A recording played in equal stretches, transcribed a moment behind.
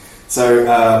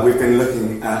So we've been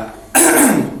looking at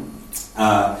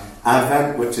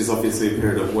Advent, which is obviously a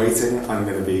period of waiting. I'm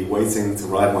going to be waiting to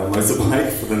ride my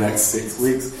motorbike for the next 6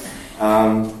 weeks.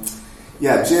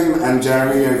 Jim and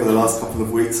Jeremy over the last couple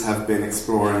of weeks have been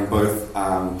exploring both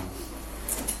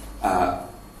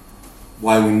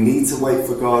why we need to wait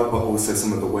for God, but also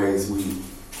some of the ways we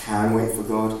can wait for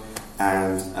God.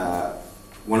 And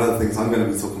one of the things I'm going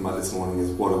to be talking about this morning is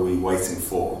what are we waiting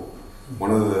for?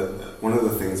 One of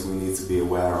the things we need to be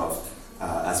aware of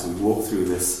as we walk through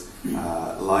this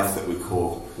life that we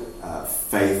call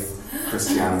faith,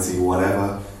 Christianity,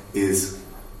 whatever, is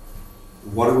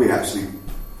what are we actually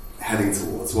heading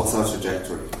towards? What's our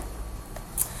trajectory?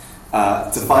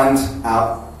 To find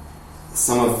out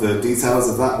some of the details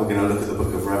of that, we're going to look at the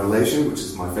book of Revelation, which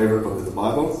is my favourite book of the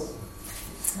Bible,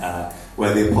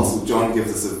 where the Apostle John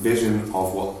gives us a vision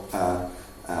of what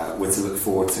we're to look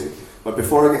forward to. But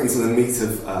before I get into the meat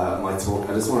of my talk,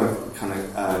 I just want to kind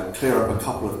of clear up a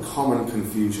couple of common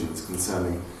confusions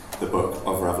concerning the book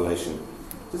of Revelation.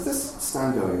 Does this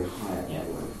stand going higher? Yeah.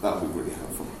 That would be really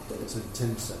helpful. It's a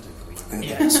 10 setting.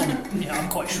 I'm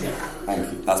quite sure.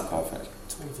 Thank you, that's perfect.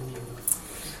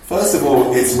 First of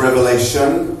all, it's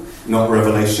Revelation, not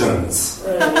Revelations.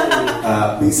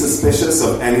 Be suspicious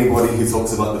of anybody who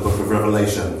talks about the book of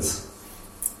Revelations.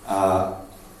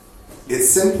 It's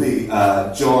simply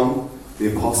John,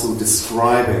 the Apostle,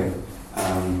 describing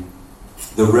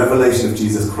the revelation of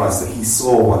Jesus Christ that he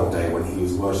saw one day when he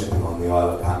was worshipping on the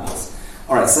Isle of Patmos.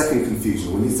 Alright, second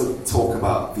confusion. We need to talk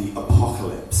about the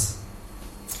apocalypse,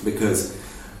 because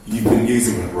you've been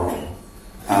using it wrong.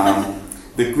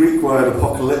 The Greek word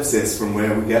apocalypsis, from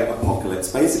where we get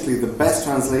apocalypse, basically the best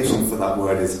translation for that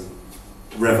word is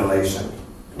revelation.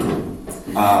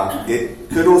 It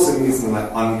could also mean something like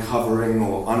uncovering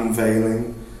or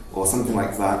unveiling or something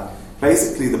like that.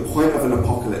 Basically, the point of an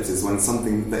apocalypse is when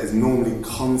something that is normally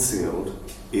concealed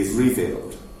is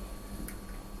revealed.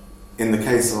 In the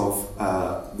case of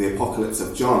the apocalypse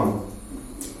of John,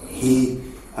 he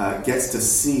gets to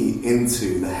see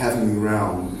into the heavenly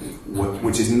realm,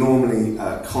 which is normally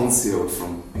concealed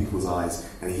from people's eyes,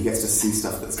 and he gets to see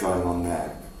stuff that's going on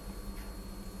there.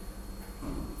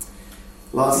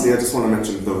 Lastly, I just want to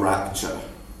mention the rapture.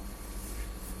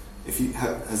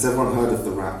 Has everyone heard of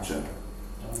the rapture?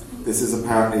 This is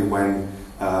apparently when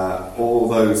all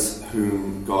those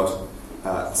whom God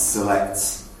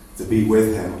selects to be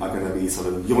with him are going to be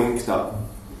sort of yoinked up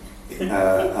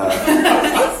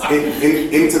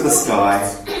into the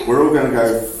sky. We're all going to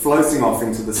go floating off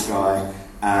into the sky,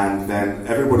 and then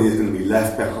everybody is going to be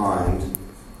left behind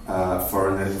for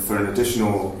an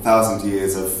additional 1,000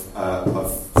 years of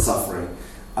suffering.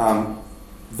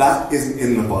 That isn't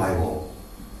in the Bible,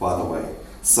 by the way.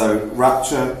 So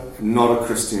rapture, not a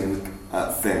Christian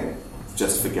thing.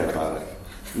 Just forget about it.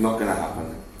 Not going to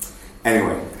happen.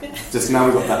 Anyway, just now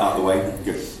we've got that out of the way.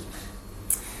 Good.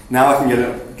 Now I can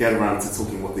get around to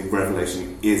talking what the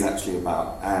Revelation is actually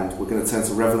about. And we're going to turn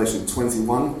to Revelation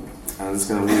 21. And I'm just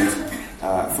going to read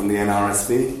from the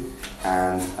NRSV.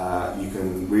 And you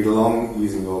can read along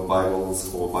using your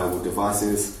Bibles or Bible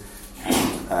devices.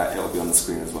 And it'll be on the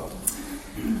screen as well.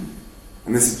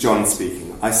 And this is John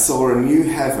speaking. I saw a new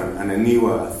heaven and a new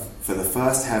earth, for the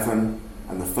first heaven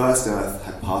and the first earth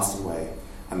had passed away,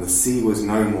 and the sea was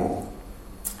no more.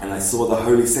 And I saw the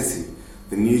holy city,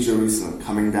 the new Jerusalem,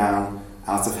 coming down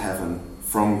out of heaven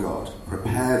from God,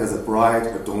 prepared as a bride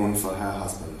adorned for her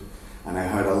husband. And I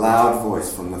heard a loud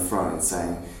voice from the throne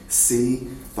saying, "See,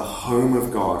 the home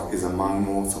of God is among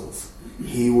mortals.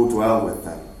 He will dwell with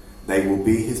them. They will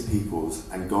be his peoples,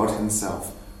 and God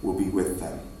himself will be with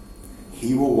them.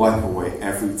 He will wipe away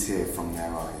every tear from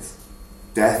their eyes.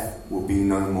 Death will be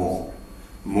no more.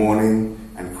 Mourning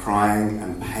and crying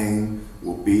and pain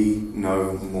will be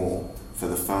no more, for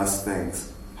the first things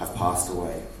have passed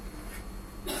away."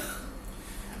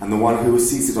 And the one who was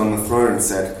seated on the throne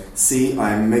said, "See,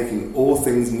 I am making all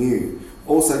things new."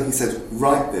 Also he said,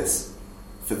 "Write this,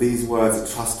 for these words are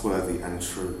trustworthy and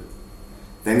true."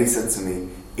 Then he said to me,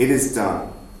 "It is done.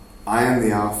 I am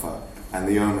the Alpha and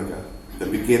the Omega, the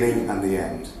beginning and the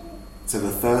end. To the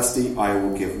thirsty I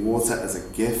will give water as a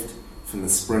gift from the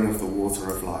spring of the water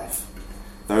of life.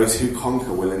 Those who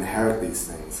conquer will inherit these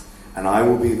things, and I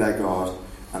will be their God,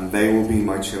 and they will be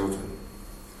my children.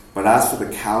 But as for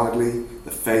the cowardly,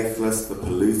 the faithless, the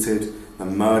polluted, the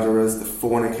murderers, the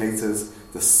fornicators,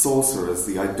 the sorcerers,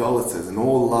 the idolaters, and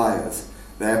all liars,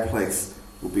 their place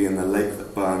will be in the lake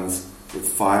that burns with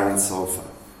fire and sulfur,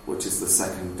 which is the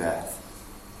second death."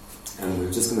 And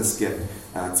we're just going to skip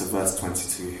to verse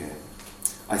 22 here.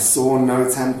 "I saw no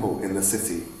temple in the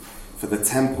city, for the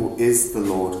temple is the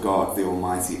Lord God, the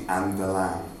Almighty, and the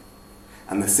Lamb.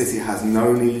 and the city has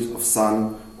no need of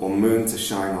sun or moon to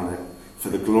shine on it, for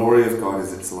the glory of God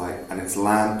is its light, and its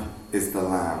lamp is the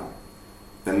Lamb.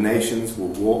 The nations will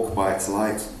walk by its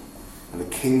light, and the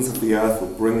kings of the earth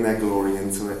will bring their glory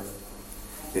into it.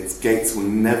 Its gates will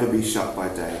never be shut by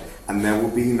day, and there will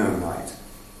be no night.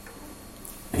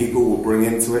 People will bring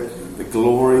into it the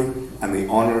glory and the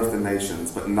honour of the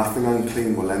nations, but nothing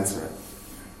unclean will enter it,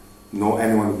 nor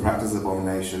anyone who practices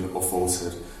abomination or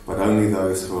falsehood, but only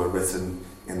those who are written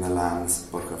in the Lamb's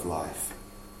book of life.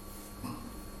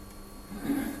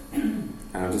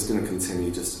 And I'm just going to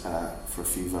continue for a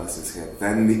few verses here.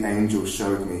 Then the angel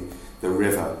showed me the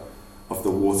river of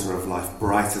the water of life,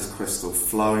 bright as crystal,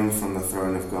 flowing from the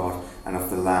throne of God and of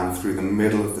the Lamb through the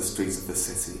middle of the streets of the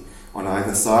city. On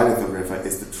either side of the river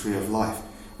is the tree of life,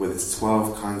 with its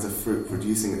 12 kinds of fruit,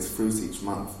 producing its fruit each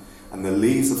month. And the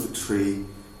leaves of the tree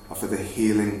are for the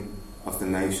healing of the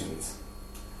nations.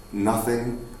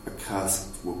 Nothing accursed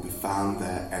will be found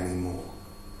there anymore,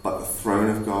 but the throne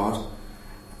of God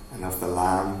and of the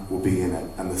Lamb will be in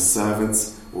it, and the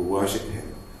servants will worship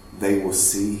him. They will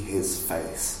see his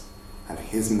face, and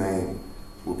his name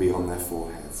will be on their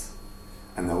foreheads.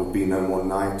 And there will be no more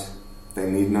night. They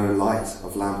need no light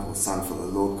of lamp or sun, for the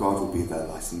Lord God will be their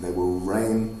light, and they will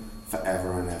reign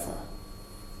forever and ever.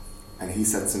 And he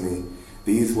said to me,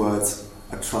 these words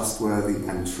are trustworthy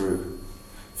and true.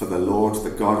 For the Lord,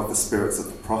 the God of the spirits of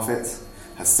the prophets,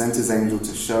 has sent his angel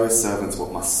to show his servants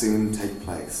what must soon take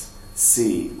place.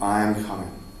 See, I am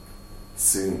coming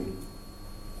soon.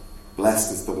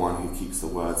 Blessed is the one who keeps the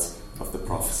words of the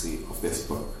prophecy of this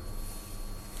book.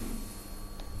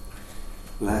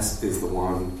 Blessed is the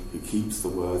one who keeps the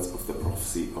words of the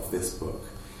prophecy of this book.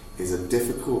 Is a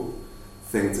difficult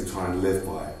thing to try and live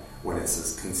by when it's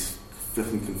as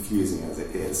flipping confusing as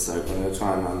it is. So I'm going to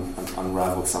try and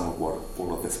unravel some of what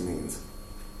all of this means.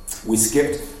 We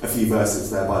skipped a few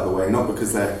verses there, by the way, not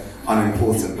because they're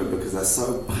unimportant, but because they're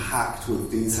so packed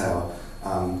with detail,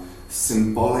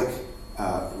 symbolic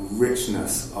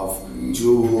richness of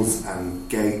jewels and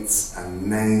gates and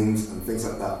names and things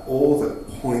like that, all that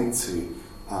point to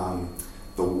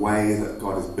the way that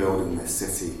God is building this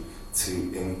city to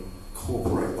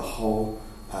incorporate the whole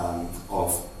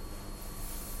of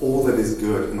all that is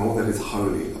good and all that is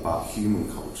holy about human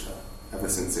culture ever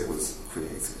since it was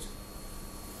created.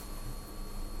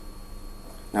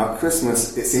 Now, at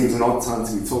Christmas, it seems an odd time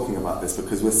to be talking about this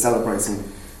because we're celebrating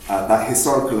that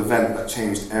historical event that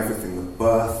changed everything, the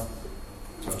birth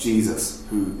of Jesus,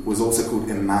 who was also called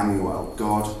Emmanuel,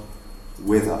 God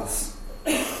with us.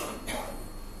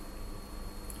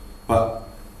 But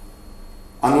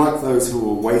unlike those who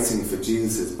were waiting for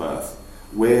Jesus' birth,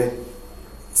 we're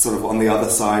sort of on the other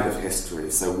side of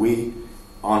history. So we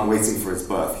aren't waiting for his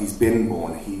birth. He's been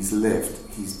born, he's lived,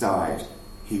 he's died,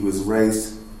 he was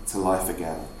raised to life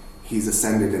again. He's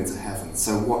ascended into heaven.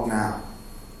 So what now?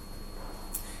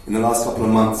 In the last couple of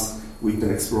months, we've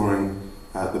been exploring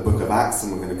the book of Acts,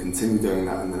 and we're going to continue doing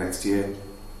that in the next year.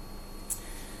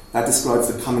 That describes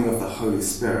the coming of the Holy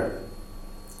Spirit,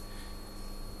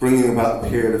 bringing about the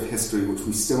period of history which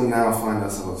we still now find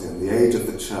ourselves in, the age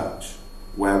of the church,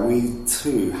 where we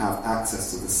too have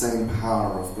access to the same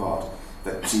power of God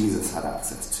that Jesus had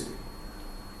access to.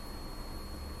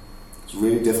 It's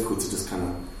really difficult to just kind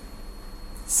of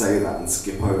say that and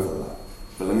skip over that.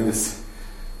 But let me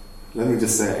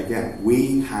just say it again.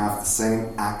 We have the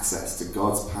same access to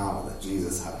God's power that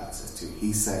Jesus had access to.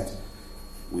 He said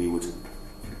we would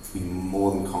be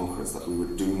more than conquerors, that we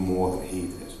would do more than he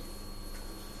did.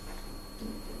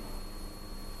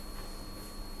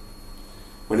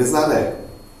 But is that it?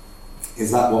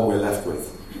 Is that what we're left with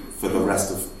for the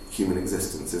rest of human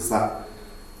existence? Is that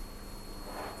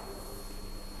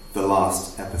the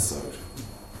last episode?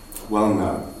 Well,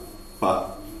 no.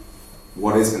 But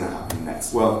what is going to happen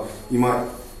next? Well, you might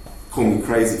call me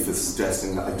crazy for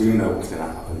suggesting that I do know what's going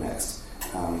to happen next.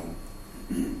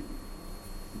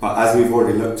 But as we've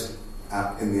already looked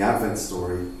at in the Advent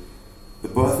story, the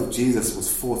birth of Jesus was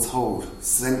foretold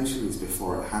centuries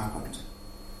before it happened.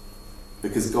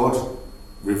 Because God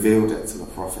revealed it to the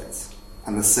prophets.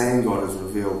 And the same God has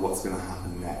revealed what's going to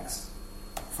happen next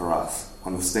for us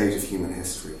on the stage of human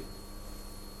history.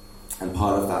 And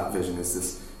part of that vision is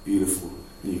this beautiful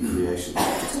new creation that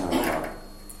we've just heard about.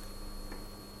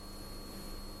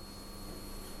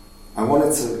 I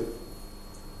wanted to...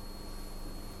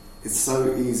 It's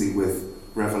so easy with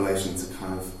Revelation to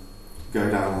kind of go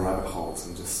down rabbit holes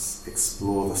and just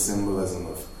explore the symbolism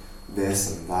of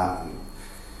this and that. And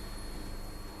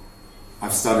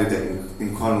I've studied it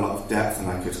in quite a lot of depth, and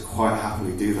I could quite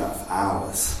happily do that for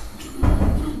hours.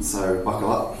 So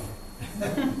buckle up.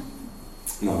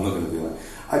 No, I'm not going to do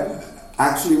that.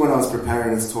 Actually, when I was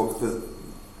preparing this talk,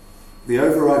 the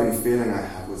overriding feeling I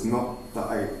had was not that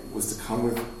I was to come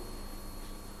with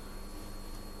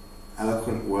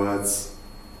eloquent words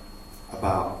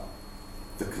about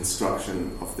the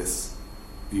construction of this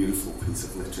beautiful piece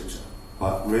of literature,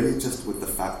 but really just with the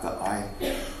fact that I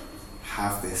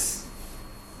have this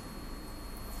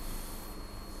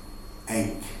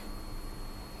ache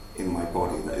in my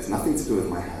body that is nothing to do with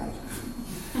my hand.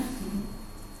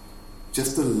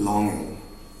 Just a longing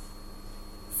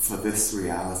for this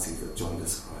reality that John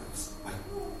describes. I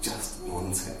just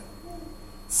want it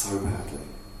so badly.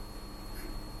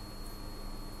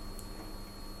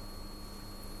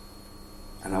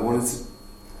 And I wanted to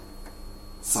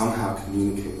somehow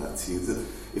communicate that to you, that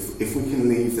if we can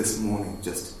leave this morning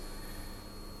just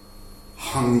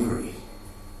hungry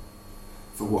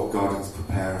for what God is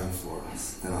preparing for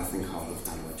us, then I think I'll have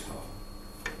done my job.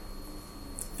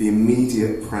 The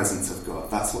immediate presence of God,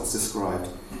 that's what's described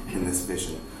in this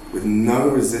vision, with no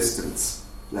resistance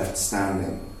left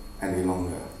standing any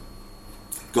longer.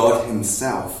 God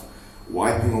himself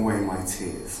wiping away my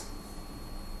tears.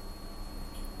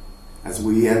 As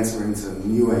we enter into a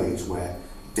new age where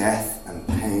death and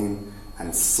pain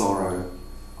and sorrow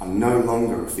are no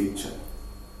longer a feature.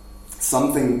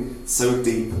 Something so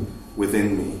deep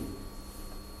within me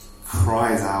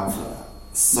cries out for that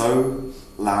so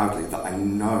loudly that I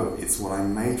know it's what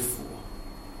I'm made for.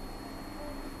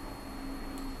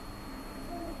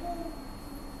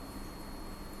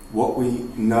 What we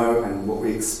know and what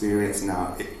we experience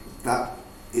now,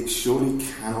 it surely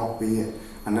cannot be it.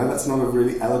 I know that's not a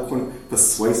really eloquent,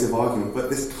 persuasive argument, but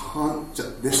this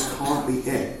can't be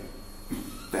it.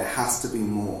 There has to be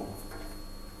more.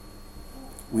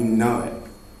 We know it.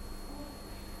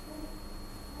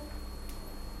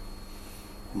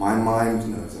 My mind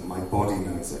knows it, my body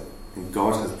knows it, and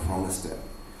God has promised it.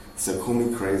 So call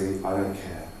me crazy, I don't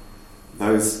care.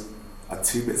 Those are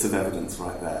 2 bits of evidence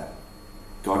right there.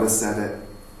 God has said it,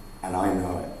 and I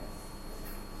know it.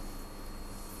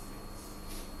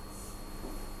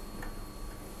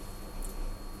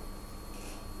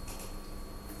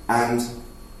 And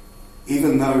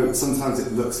even though sometimes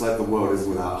it looks like the world is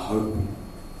without hope,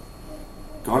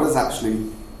 God has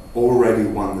actually already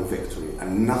won the victory,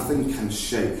 and nothing can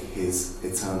shake his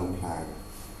eternal plan.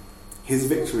 His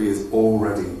victory is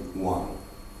already won.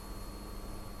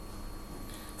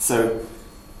 So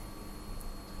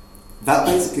that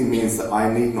basically means that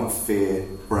I need not fear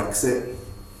Brexit,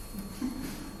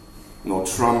 nor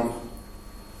Trump,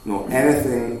 nor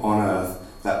anything on earth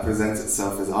that presents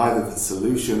itself as either the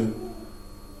solution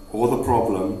or the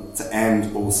problem to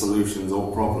end all solutions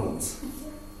or problems.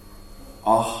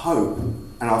 Our hope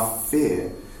and our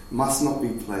fear must not be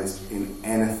placed in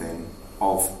anything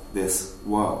of this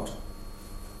world.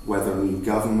 Whether a new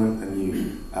government, a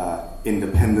new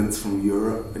independence from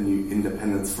Europe, a new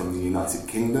independence from the United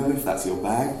Kingdom, if that's your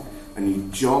bag, a new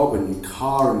job, a new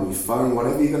car, a new phone,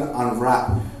 whatever you're going to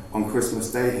unwrap on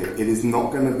Christmas Day here, it is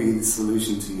not going to be the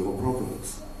solution to your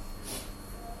problems.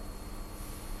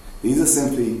 These are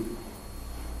simply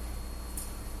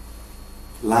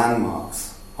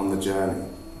landmarks on the journey,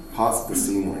 parts of the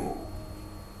scenery.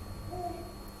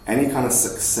 Any kind of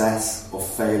success or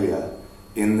failure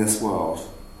in this world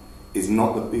is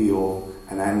not the be-all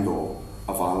and end-all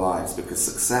of our lives, because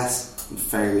success and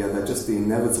failure, they're just the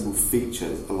inevitable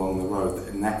features along the road that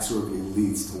inexorably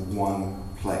leads to one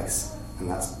place, and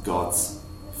that's God's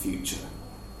future.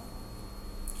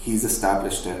 He's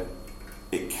established it.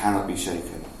 It cannot be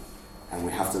shaken. And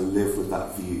we have to live with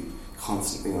that view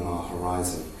constantly on our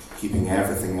horizon, keeping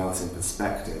everything else in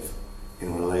perspective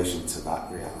in relation to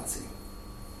that reality.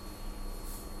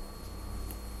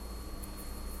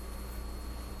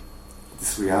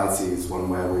 This reality is one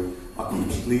where we are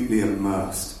completely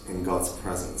immersed in God's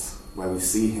presence, where we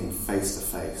see him face to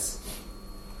face.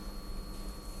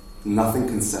 Nothing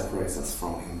can separate us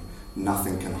from him.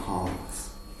 Nothing can harm us.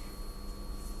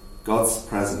 God's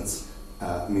presence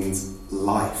means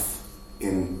life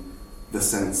in the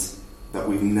sense that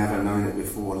we've never known it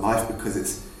before. Life because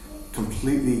it's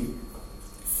completely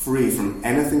free from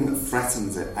anything that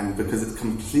threatens it, and because it's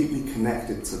completely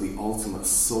connected to the ultimate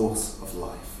source of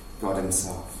life, God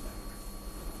himself.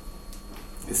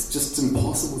 It's just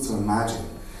impossible to imagine,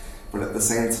 but at the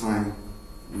same time,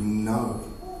 we know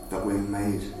that we're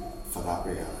made for that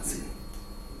reality.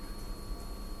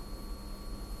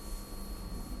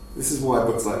 This is why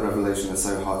books like Revelation are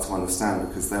so hard to understand,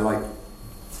 because they're like,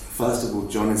 first of all,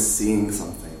 John is seeing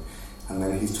something, and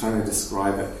then he's trying to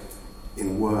describe it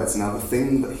in words. Now, the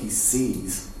thing that he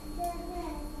sees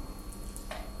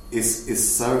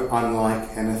is so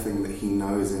unlike anything that he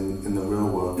knows in the real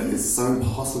world that is so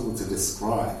impossible to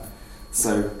describe.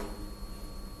 So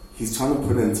he's trying to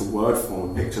put into word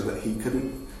form a picture that he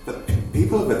couldn't, that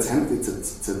people have attempted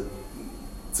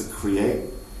to create.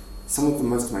 Some of the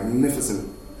most magnificent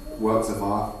works of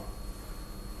art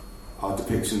are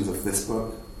depictions of this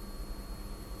book.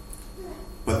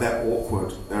 But they're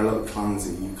awkward, they're a little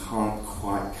clumsy, you can't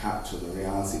quite capture the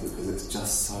reality because it's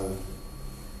just so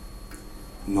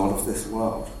not of this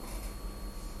world.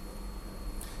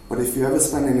 But if you ever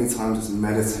spend any time just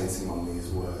meditating on these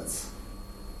words,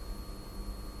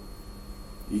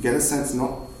 you get a sense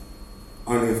not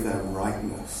only of their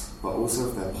rightness, but also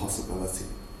of their possibility.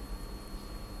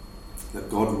 That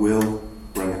God will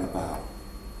bring it about.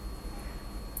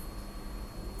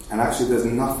 And actually there's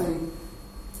nothing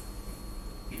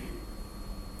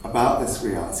about this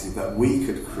reality that we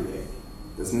could create.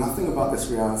 There's nothing about this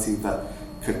reality that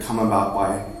could come about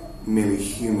by merely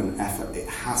human effort. It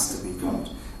has to be God.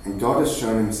 And God has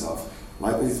shown himself,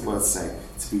 like these words say,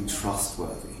 to be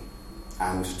trustworthy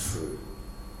and true.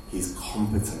 He's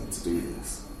competent to do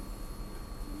this.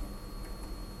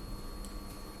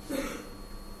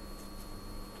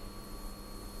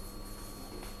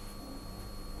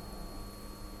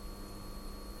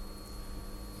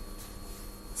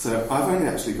 So I've only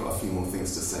actually got a few more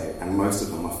things to say, and most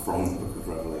of them are from the book of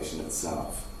Revelation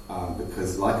itself.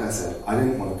 Because, like I said, I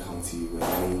didn't want to come to you with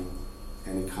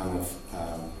any kind of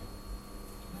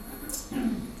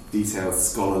detailed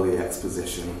scholarly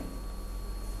exposition.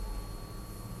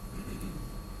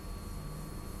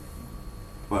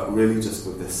 But really just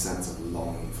with this sense of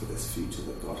longing for this future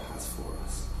that God has for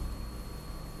us.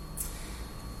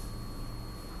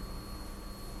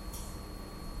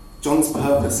 John's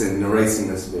purpose in narrating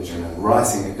this vision and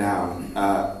writing it down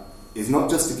is not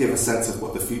just to give a sense of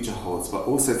what the future holds, but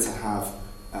also to have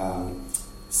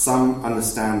some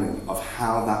understanding of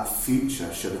how that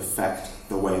future should affect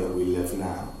the way that we live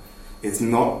now. It's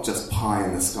not just pie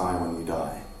in the sky when you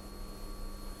die.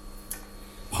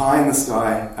 Pie in the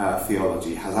sky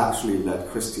theology has actually led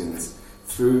Christians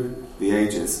through the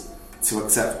ages to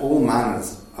accept all manner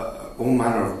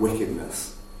of wickedness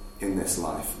in this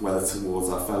life, whether towards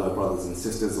our fellow brothers and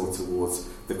sisters or towards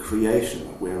the creation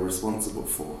that we're responsible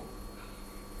for.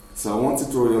 So I want to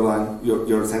draw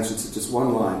your attention to just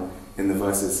one line in the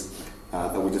verses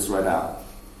that we just read out.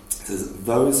 It says,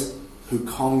 "Those who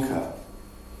conquer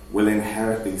will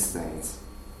inherit these things,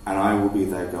 and I will be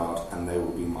their God, and they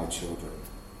will be my children."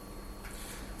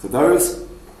 So those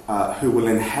who will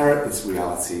inherit this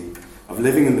reality of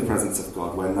living in the presence of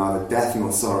God, where neither death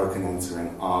nor sorrow can enter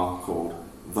in, are called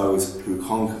those who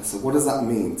conquer. So what does that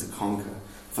mean, to conquer?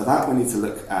 For that, we need to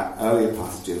look at earlier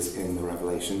passages in the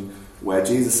Revelation where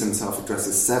Jesus himself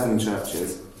addresses 7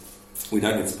 churches. We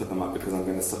don't need to put them up because I'm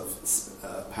going to sort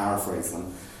of paraphrase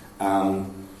them.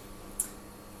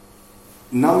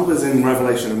 Numbers in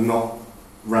Revelation are not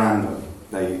random.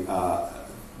 They're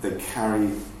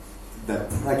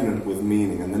pregnant with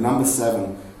meaning. And the number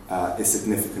 7 is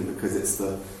significant because it's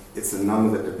the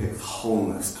number that depicts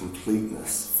wholeness,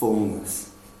 completeness, fullness.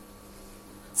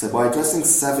 So by addressing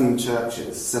 7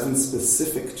 churches, 7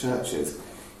 specific churches,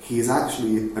 he is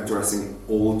actually addressing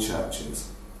all churches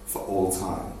for all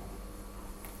time.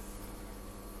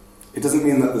 It doesn't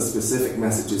mean that the specific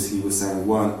messages he was saying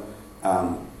weren't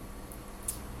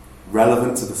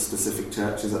relevant to the specific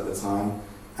churches at the time,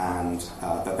 and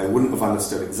that they wouldn't have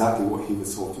understood exactly what he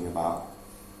was talking about.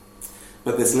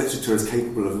 But this literature is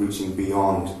capable of reaching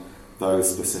beyond those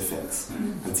specifics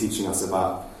and teaching us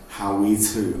about how we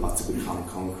too are to become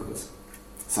conquerors.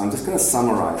 So I'm just going to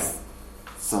summarize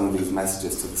some of these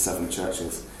messages to the 7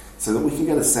 churches so that we can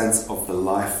get a sense of the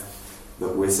life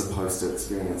that we're supposed to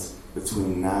experience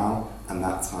between now and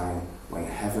that time when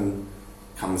heaven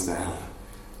comes down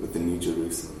with the New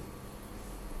Jerusalem.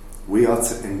 We are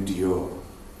to endure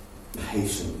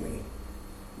patiently,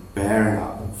 bearing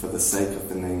up for the sake of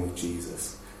the name of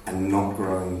Jesus and not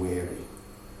growing weary.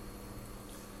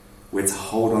 We're to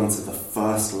hold on to the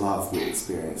first love we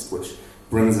experienced, which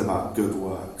brings about good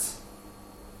works.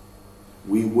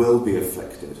 We will be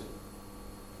afflicted.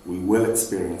 We will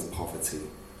experience poverty.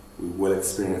 We will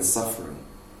experience suffering.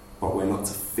 But we're not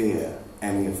to fear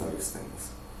any of those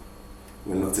things.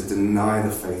 We're not to deny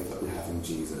the faith that we have in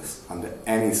Jesus under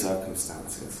any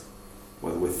circumstances,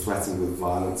 whether we're threatened with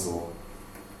violence or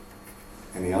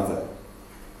any other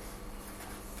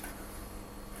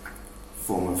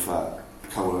form of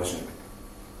coercion.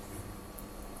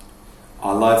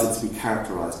 Our lives are to be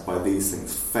characterized by these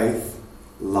things: faith,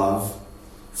 love,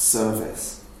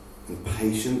 service, and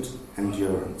patient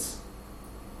endurance.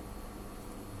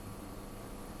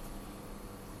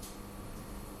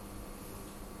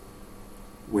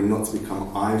 We're not to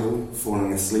become idle,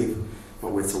 falling asleep,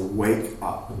 but we're to wake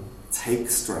up, take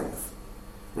strength,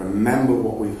 remember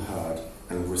what we've heard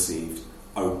and received,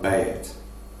 obey it,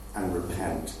 and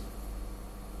repent.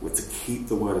 We're to keep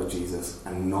the word of Jesus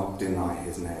and not deny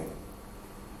his name.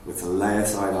 We're to lay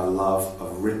aside our love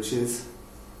of riches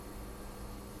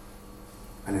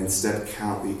and instead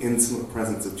count the intimate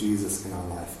presence of Jesus in our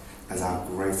life as our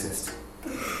greatest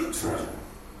treasure.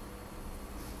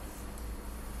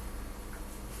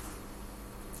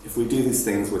 If we do these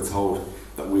things, we're told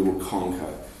that we will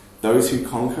conquer. Those who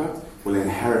conquer will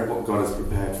inherit what God has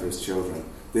prepared for his children.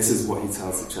 This is what he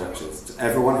tells the churches. To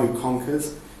everyone who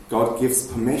conquers, God gives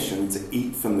permission to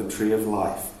eat from the tree of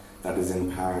life that is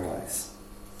in paradise.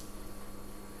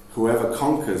 Whoever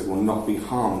conquers will not be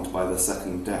harmed by the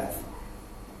second death.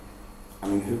 I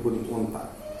mean, who wouldn't want that?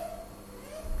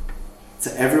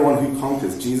 To everyone who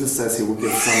conquers, Jesus says he will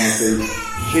give some of the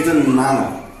hidden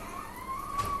manna.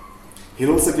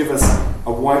 He'll also give us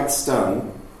a white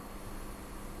stone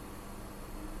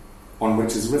on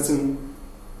which is written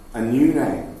a new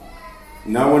name.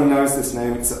 No one knows this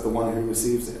name except the one who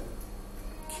receives it.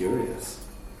 Curious.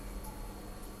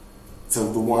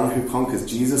 So the one who conquers,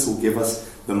 Jesus will give us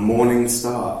the morning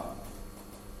star.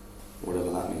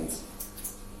 Whatever that means.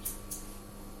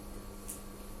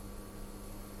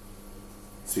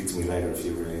 Speak to me later if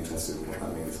you're really interested in what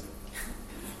that means.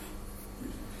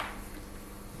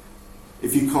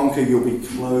 If you conquer, you'll be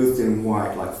clothed in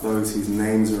white like those whose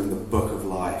names are in the book of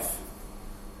life.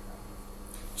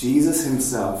 Jesus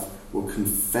himself will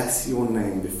confess your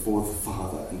name before the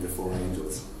Father and before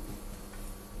angels.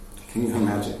 Can you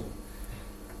imagine?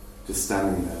 Just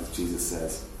standing there as Jesus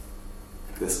says,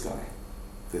 this guy,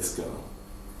 this girl,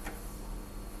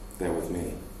 they're with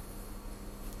me.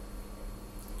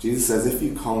 Jesus says, if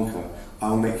you conquer,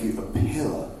 I'll make you a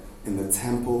pillar in the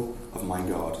temple of my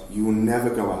God. You will never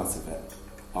go out of it.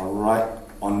 I'll write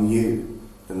on you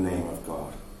the name of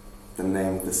God, the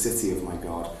name of the city of my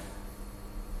God,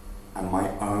 and my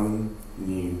own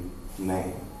new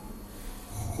name.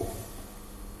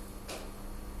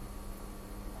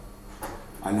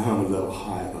 I know I'm a little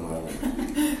high at the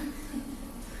moment.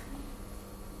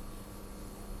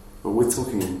 But we're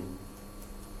talking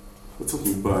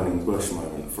burning bush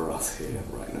moment for us here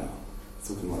right now.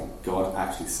 We're talking like God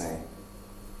actually saying,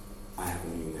 I have a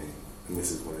new name, and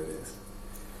this is what it is.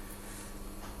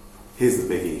 Here's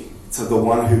the biggie. To the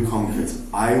one who conquers,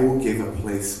 I will give a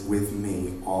place with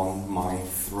me on my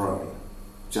throne,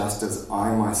 just as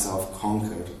I myself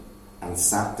conquered and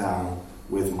sat down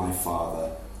with my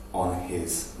Father on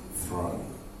his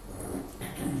throne.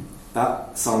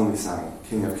 That song we sang,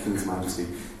 King of Kings' Majesty,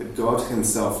 that God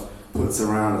himself puts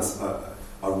around us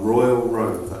a royal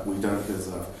robe that we don't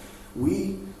deserve.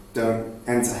 We don't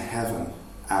enter heaven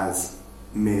as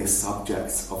mere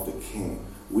subjects of the King.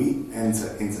 We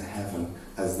enter into heaven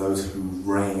as those who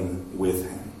reign with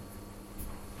him.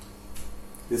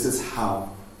 This is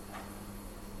how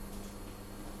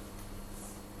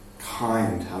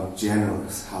kind, how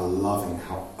generous, how loving,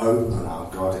 how open our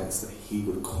God is, that he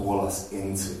would call us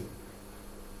into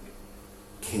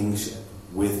kingship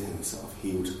with himself.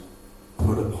 He would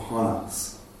put upon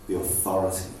us the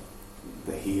authority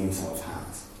that he himself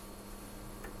has.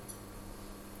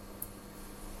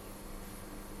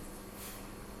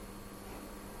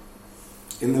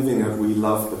 In the Vineyard, we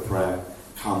love the prayer,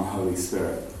 Come Holy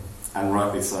Spirit, and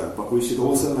rightly so. But we should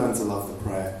also learn to love the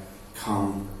prayer,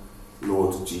 Come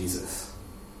Lord Jesus.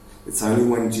 It's only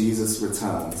when Jesus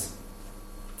returns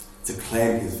to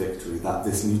claim his victory that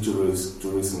this new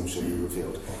Jerusalem shall be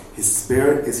revealed. His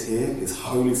Spirit is here, his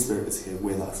Holy Spirit is here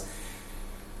with us.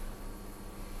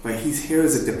 But he's here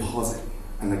as a deposit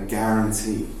and a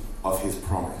guarantee of his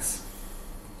promise.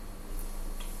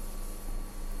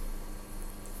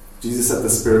 Jesus said the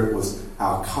Spirit was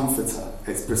our comforter.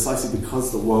 It's precisely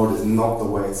because the world is not the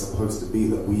way it's supposed to be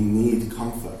that we need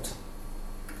comfort.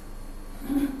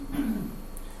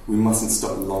 We mustn't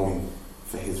stop longing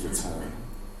for his return.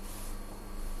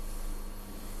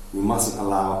 We mustn't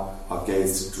allow our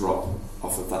gaze to drop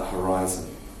off of that horizon.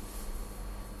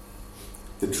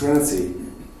 The Trinity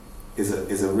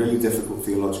is a really difficult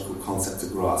theological concept to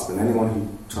grasp, and anyone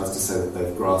who tries to say that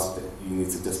they've grasped it, you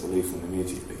need to disbelieve them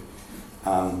immediately.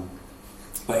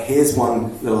 But here's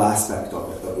one little aspect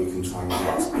of it that we can try and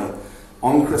grasp. That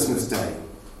on Christmas Day,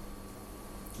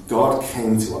 God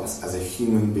came to us as a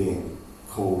human being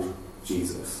called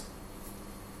Jesus.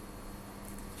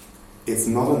 It's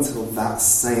not until that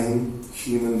same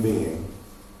human being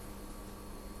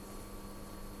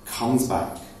comes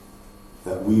back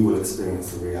that we will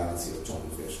experience the reality of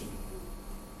John's vision.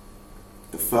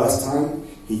 The first time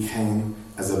he came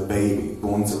as a baby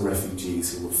born to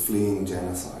refugees who were fleeing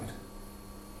genocide.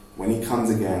 When he comes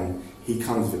again, he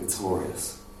comes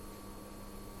victorious,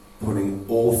 putting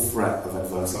all threat of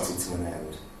adversity to an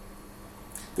end.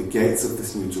 The gates of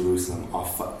this New Jerusalem are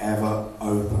forever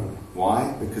open.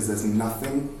 Why? Because there's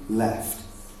nothing left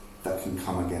that can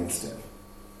come against it.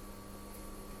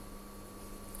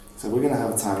 So we're going to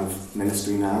have a time of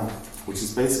ministry now, which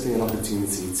is basically an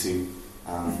opportunity to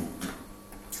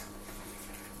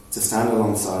stand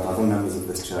alongside other members of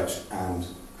this church and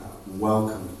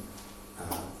welcome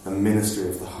the ministry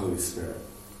of the Holy Spirit.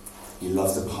 He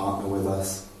loves to partner with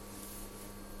us,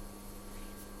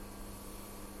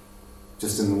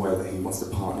 just in the way that he wants to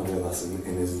partner with us in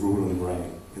his rule and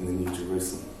reign in the New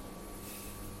Jerusalem.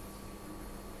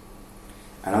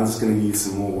 And I'm just going to use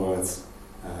some more words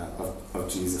of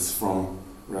Jesus from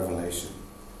Revelation.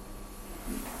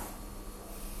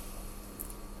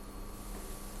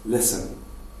 Listen,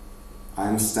 I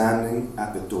am standing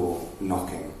at the door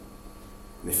knocking,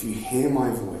 and if you hear my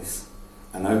voice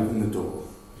and open the door,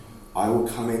 I will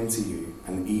come into you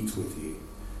and eat with you,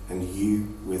 and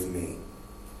you with me.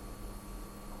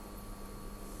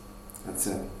 That's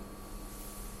it.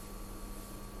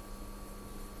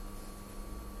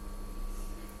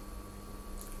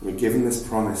 We're given this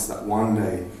promise that one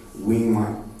day we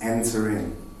might enter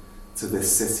in to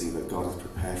this city that God has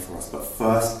prepared for us. But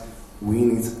first, we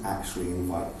need to actually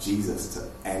invite Jesus to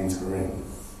enter in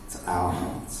to our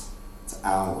hearts, to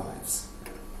our lives.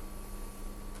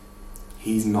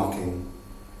 He's knocking.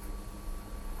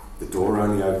 The door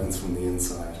only opens from the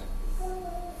inside.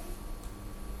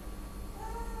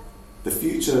 The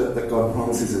future that God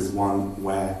promises is one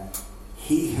where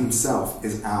He Himself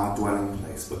is our dwelling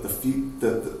place, but the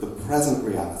present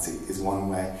reality is one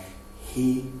where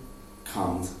He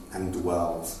comes and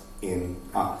dwells in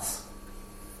us.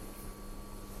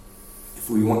 If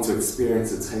we want to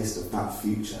experience a taste of that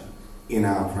future in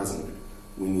our present,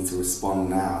 we need to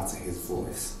respond now to His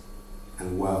voice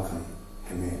and welcome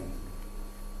Him in.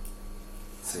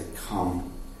 Say,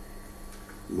 "Come,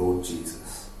 Lord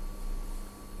Jesus."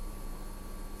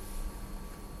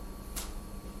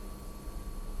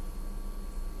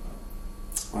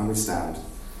 When we stand,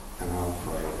 and I'll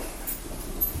pray.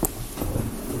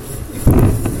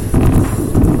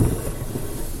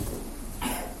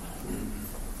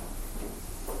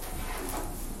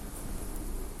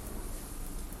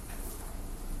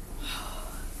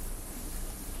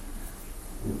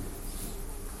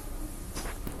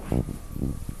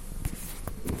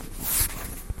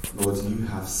 Lord, you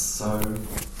have so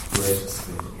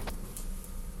graciously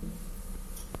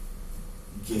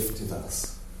gifted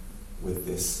us with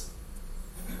this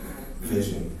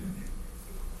vision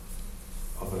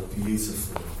of a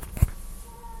beautiful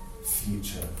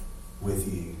future with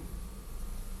you.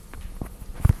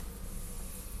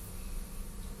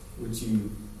 Would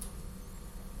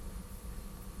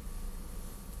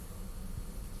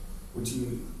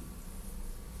you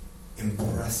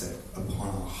impress it upon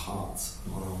our hearts,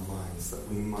 upon our minds, that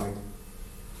we might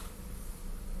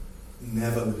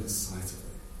never lose sight of it?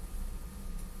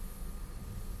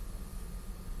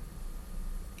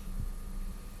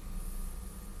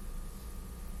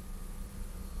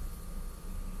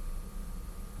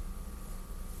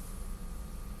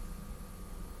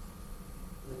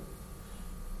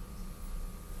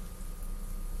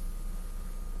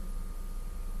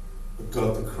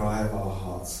 God, the cry of our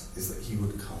hearts is that you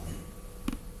would come,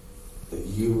 that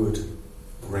you would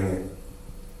bring it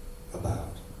about.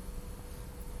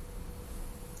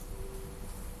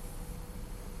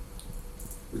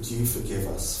 Would you forgive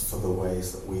us for the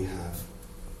ways that we have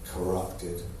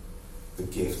corrupted the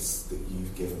gifts that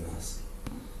you've given us?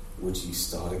 Would you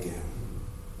start again?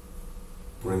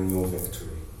 Bring your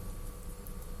victory.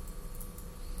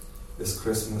 This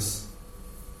Christmas,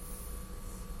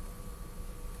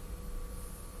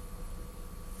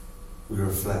 we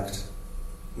reflect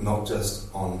not just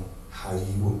on how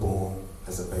you were born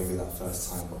as a baby that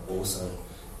first time, but also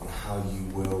on how you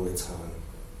will return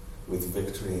with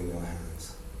victory in your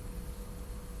hands.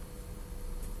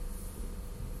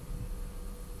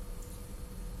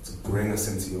 To bring us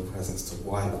into your presence, to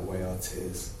wipe away our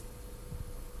tears.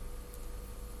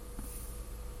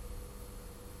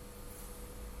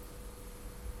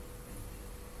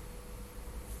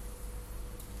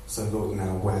 So Lord,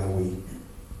 now where we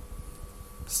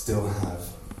still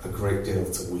have a great deal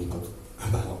to weep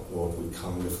about, Lord, we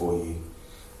come before you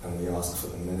and we ask for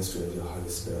the ministry of your Holy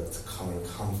Spirit to come and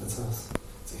comfort us,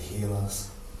 to heal us,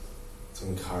 to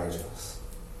encourage us.